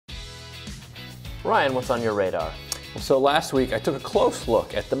Ryan, what's on your radar? So last week, I took a close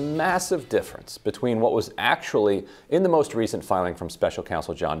look at the massive difference between what was actually in the most recent filing from Special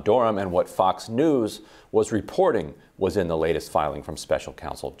Counsel John Durham and what Fox News was reporting was in the latest filing from Special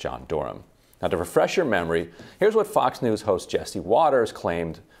Counsel John Durham. Now, to refresh your memory, here's what Fox News host Jesse Waters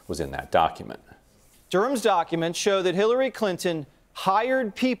claimed was in that document. Durham's documents show that Hillary Clinton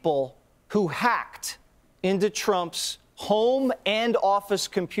hired people who hacked into Trump's home and office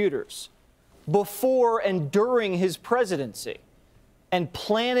computers before and during his presidency and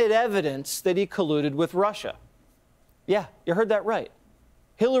planted evidence that he colluded with Russia. Yeah, you heard that right.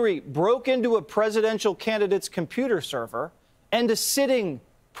 Hillary broke into a presidential candidate's computer server and a sitting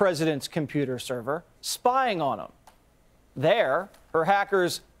president's computer server, spying on him. There, her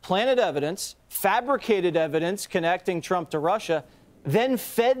hackers planted evidence, fabricated evidence connecting Trump to Russia, then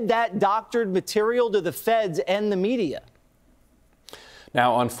fed that doctored material to the feds and the media.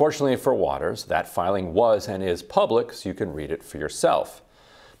 Now, unfortunately for Waters, that filing was and is public, so you can read it for yourself.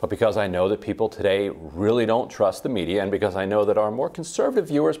 But because I know that people today really don't trust the media, and because I know that our more conservative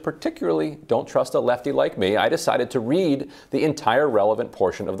viewers particularly don't trust a lefty like me, I decided to read the entire relevant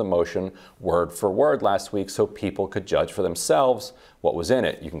portion of the motion word for word last week so people could judge for themselves what was in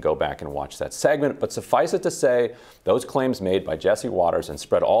it. You can go back and watch that segment, but suffice it to say, those claims made by Jesse Waters and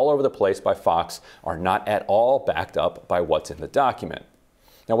spread all over the place by Fox are not at all backed up by what's in the document.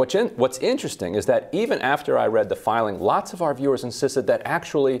 Now, what's interesting is that even after I read the filing, lots of our viewers insisted that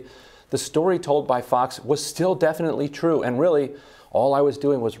actually the story told by Fox was still definitely true, and really all I was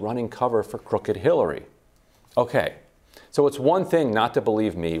doing was running cover for crooked Hillary. Okay, so it's one thing not to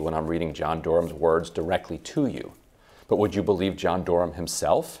believe me when I'm reading John Durham's words directly to you, but would you believe John Durham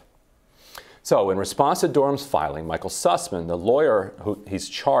himself? So, in response to Durham's filing, Michael Sussman, the lawyer who he's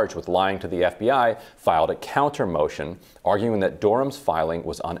charged with lying to the FBI, filed a counter motion arguing that Durham's filing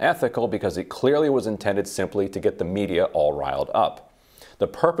was unethical because it clearly was intended simply to get the media all riled up. The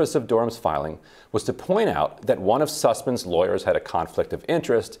purpose of Durham's filing was to point out that one of Sussman's lawyers had a conflict of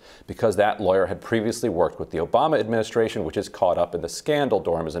interest because that lawyer had previously worked with the Obama administration, which is caught up in the scandal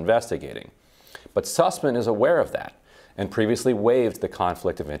Durham is investigating. But Sussman is aware of that and previously waived the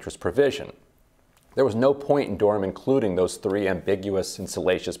conflict of interest provision. There was no point in Durham including those 3 ambiguous and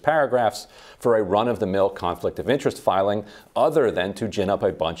salacious paragraphs for a run-of-the-mill conflict of interest filing other than to gin up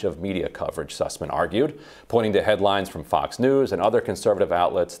a bunch of media coverage, Sussman argued, pointing to headlines from Fox News and other conservative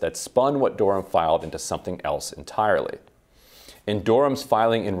outlets that spun what Durham filed into something else entirely. In Durham's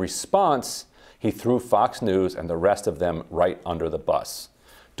filing in response, he threw Fox News and the rest of them right under the bus.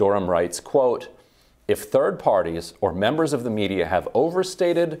 Durham writes, quote, "If third parties or members of the media have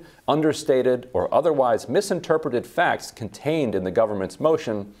overstated, understated, or otherwise misinterpreted facts contained in the government's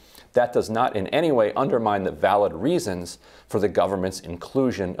motion, that does not in any way undermine the valid reasons for the government's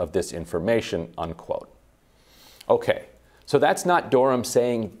inclusion of this information," unquote. Okay, so that's not Durham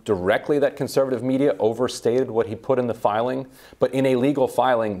saying directly that conservative media overstated what he put in the filing, but in a legal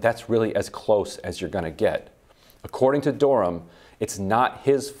filing, that's really as close as you're going to get. According to Durham, it's not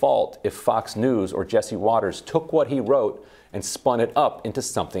his fault if Fox News or Jesse Waters took what he wrote and spun it up into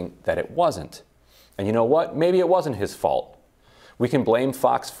something that it wasn't. And you know what? Maybe it wasn't his fault. We can blame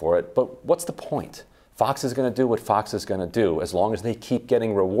Fox for it, but what's the point? Fox is going to do what Fox is going to do as long as they keep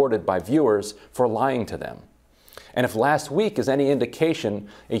getting rewarded by viewers for lying to them. And if last week is any indication,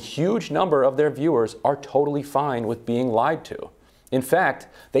 a huge number of their viewers are totally fine with being lied to. In fact,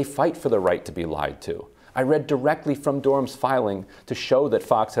 they fight for the right to be lied to. I read directly from Durham's filing to show that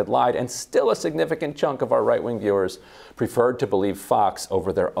Fox had lied, and still a significant chunk of our right-wing viewers preferred to believe Fox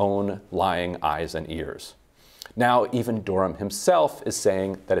over their own lying eyes and ears. Now, even Durham himself is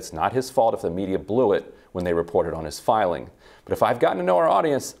saying that it's not his fault if the media blew it when they reported on his filing. But if I've gotten to know our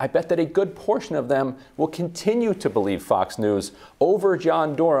audience, I bet that a good portion of them will continue to believe Fox News over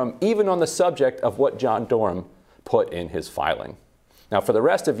John Durham, even on the subject of what John Durham put in his filing. Now, for the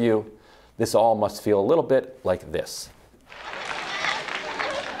rest of you, this all must feel a little bit like this.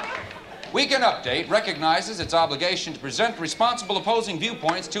 Weekend Update recognizes its obligation to present responsible opposing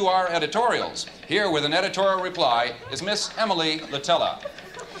viewpoints to our editorials. Here with an editorial reply is Miss Emily Latella.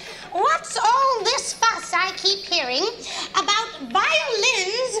 What's all this fuss I keep hearing about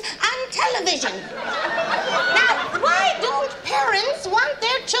violins on television? Now, why don't parents want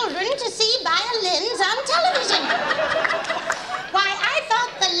their children to see violins on television? Why, I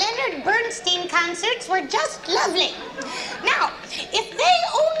thought the Leonard Bernstein concerts were just lovely. Now, if they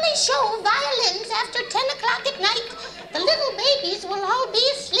only show violins after 10 o'clock at night, the little babies will all be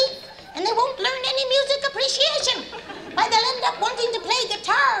asleep and they won't learn any music appreciation. Why, they'll end up wanting to play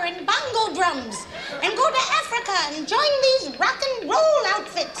guitar and bongo drums and go to Africa and join these rock and roll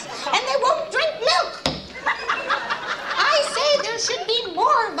outfits, and they won't drink milk.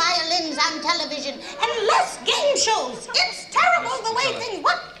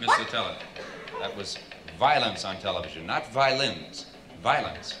 tell it. That was violence on television, not violins.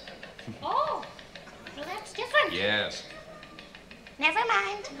 Violence. Oh, well, that's different. Yes. Never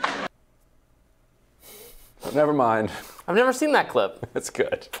mind. Never mind. I've never seen that clip. It's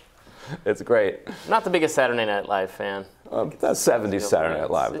good. It's great. Not the biggest Saturday Night Live fan. That's 70s Saturday Night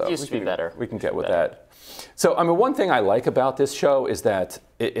Live, though. It used to be better. We can get with that. So, I mean, one thing I like about this show is that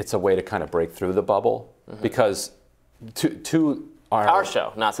it's a way to kind of break through the bubble, because to our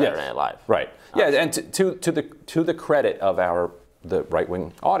show, not Saturday Night Live. Right. Yeah, and to the credit of the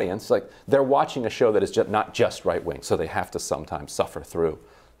right-wing audience, like, they're watching a show that is not just right-wing, so they have to sometimes suffer through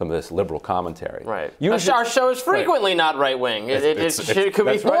some of this liberal commentary. Right. Our show is frequently not right-wing. It could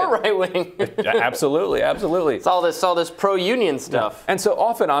be more right-wing. Absolutely, absolutely. It's all this pro-union stuff. Yeah. And so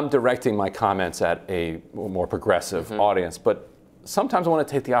often I'm directing my comments at a more progressive audience, but sometimes I want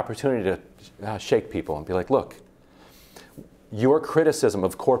to take the opportunity to shake people and be like, look, your criticism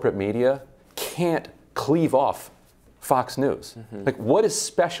of corporate media can't cleave off Fox News. Like, what is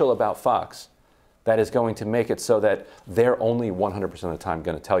special about Fox that is going to make it so that they're only 100% of the time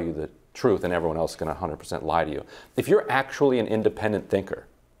going to tell you the truth and everyone else is going to 100% lie to you? If you're actually an independent thinker,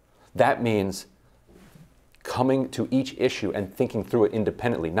 that means coming to each issue and thinking through it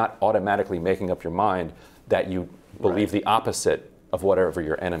independently, not automatically making up your mind that you believe the opposite of whatever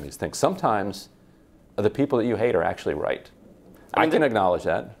your enemies think. Sometimes the people that you hate are actually right. I can acknowledge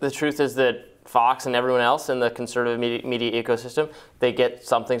that. The truth is that Fox and everyone else in the conservative media ecosystem, they get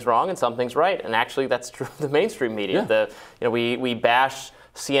some things wrong and some things right. And actually, that's true of the mainstream media. Yeah. We bash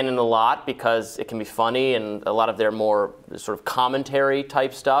CNN a lot because it can be funny, and a lot of their more sort of commentary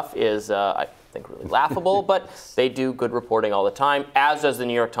type stuff is, I think, really laughable. But they do good reporting all the time, as does the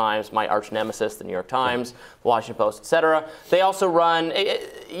New York Times, my arch nemesis, the New York Times, the Washington Post, etc. They also run,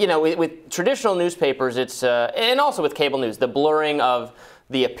 with traditional newspapers, it's and also with cable news, the blurring of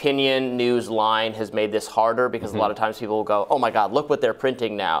the opinion news line has made this harder, because a lot of times people will go, oh my God, look what they're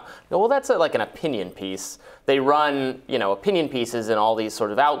printing now. No, well, that's like an opinion piece. They run, opinion pieces in all these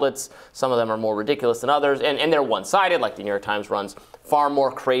sort of outlets. Some of them are more ridiculous than others, and they're one-sided. Like the New York Times runs far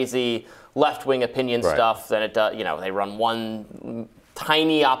more crazy left-wing opinion stuff than it does. They run one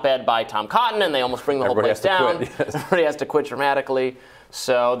tiny op-ed by Tom Cotton, and they almost bring the whole place down. Everybody has to quit dramatically.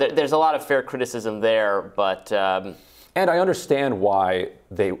 So there's a lot of fair criticism there, but. And I understand why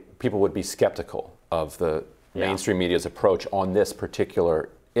people would be skeptical of the mainstream media's approach on this particular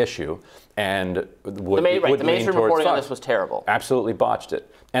issue, and would the mainstream reporting on Fox. this was terrible. Absolutely botched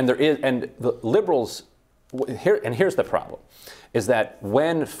it. And the liberals here's the problem, is that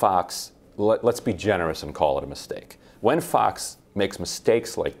when Fox, let's be generous and call it a mistake. When Fox makes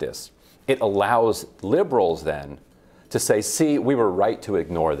mistakes like this, it allows liberals then to say, see, we were right to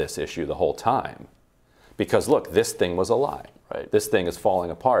ignore this issue the whole time. Because look, this thing was a lie. Right. This thing is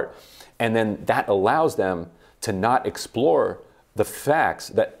falling apart. And then that allows them to not explore the facts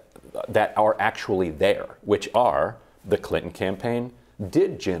that are actually there, which are the Clinton campaign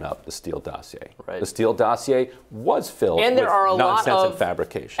did gin up the Steele dossier. Right. The Steele dossier was filled with nonsense and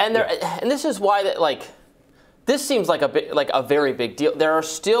fabrication. And this is why this seems like a very big deal. There are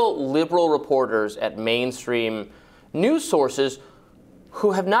still liberal reporters at mainstream news sources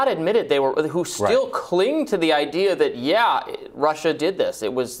who have not admitted who still cling to the idea that Russia did this.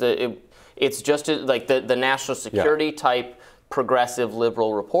 It's just like the national security type progressive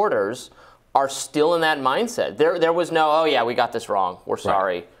liberal reporters are still in that mindset. There was no, we got this wrong, we're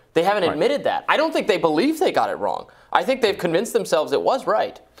sorry. Right. They haven't admitted that. I don't think they believe they got it wrong. I think they've convinced themselves it was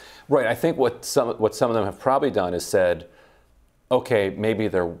right. Right. I think what some of them have probably done is said, okay, maybe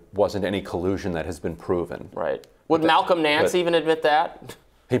there wasn't any collusion that has been proven. Right. Would Malcolm Nance even admit that?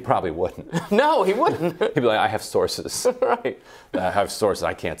 He probably wouldn't. No, he wouldn't. He'd be like, I have sources. Right. I have sources.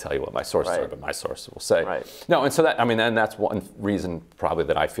 I can't tell you what my sources are, but my sources will say. Right. No, and so and that's one reason probably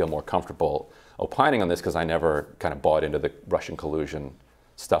that I feel more comfortable opining on this, because I never kind of bought into the Russian collusion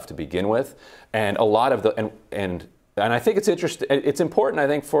stuff to begin with. And a lot of and I think it's interesting. It's important, I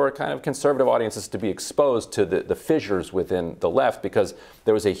think, for kind of conservative audiences to be exposed to the fissures within the left, because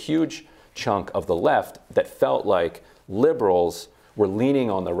there was a huge chunk of the left that felt like liberals were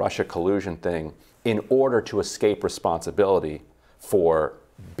leaning on the Russia collusion thing in order to escape responsibility for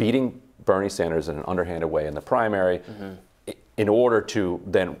beating Bernie Sanders in an underhanded way in the primary, in order to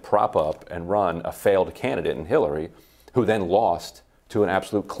then prop up and run a failed candidate in Hillary, who then lost to an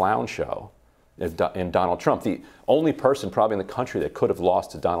absolute clown show in Donald Trump. The only person probably in the country that could have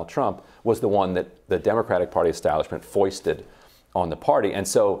lost to Donald Trump was the one that the Democratic Party establishment foisted on the party. And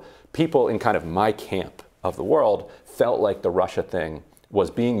so people in kind of my camp of the world felt like the Russia thing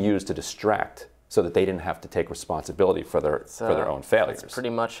was being used to distract so that they didn't have to take responsibility for their own failures. That's pretty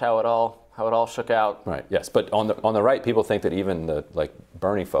much how it all shook out. Right. Yes, but on the right, people think that even the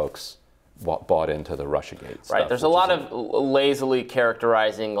Bernie folks bought into the Russiagate stuff. Right. There's a lot of lazily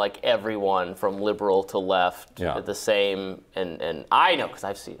characterizing everyone from liberal to left the same, and I know because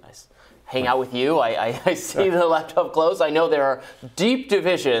I hang out with you. I see the left up close. I know there are deep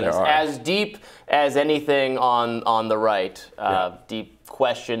divisions, as deep as anything on the right. Deep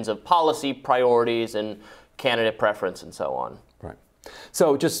questions of policy priorities and candidate preference and so on. Right.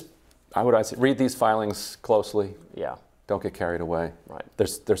 So I would say read these filings closely. Yeah. Don't get carried away. Right.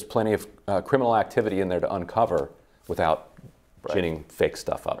 There's plenty of criminal activity in there to uncover without ginning fake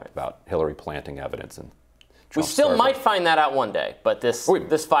stuff up about Hillary planting evidence and. We still might find that out one day, but this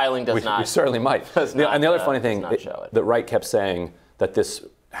filing does not. We certainly might. And the other funny thing, the right kept saying that this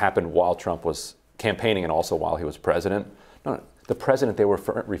happened while Trump was campaigning and also while he was president. No, the president they were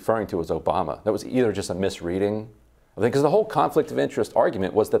referring to was Obama. That was either just a misreading, because the whole conflict of interest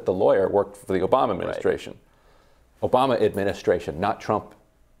argument was that the lawyer worked for the Obama administration. Right. Obama administration, not Trump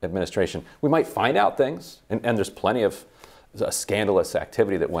administration. We might find out things, and there's plenty of scandalous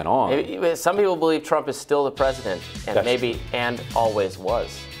activity that went on. Some people believe Trump is still the president, and always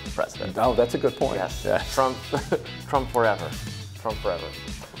was the president. Oh, that's a good point. Yes. Trump forever. Trump forever.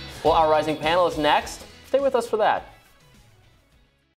 Well, our rising panel is next. Stay with us for that.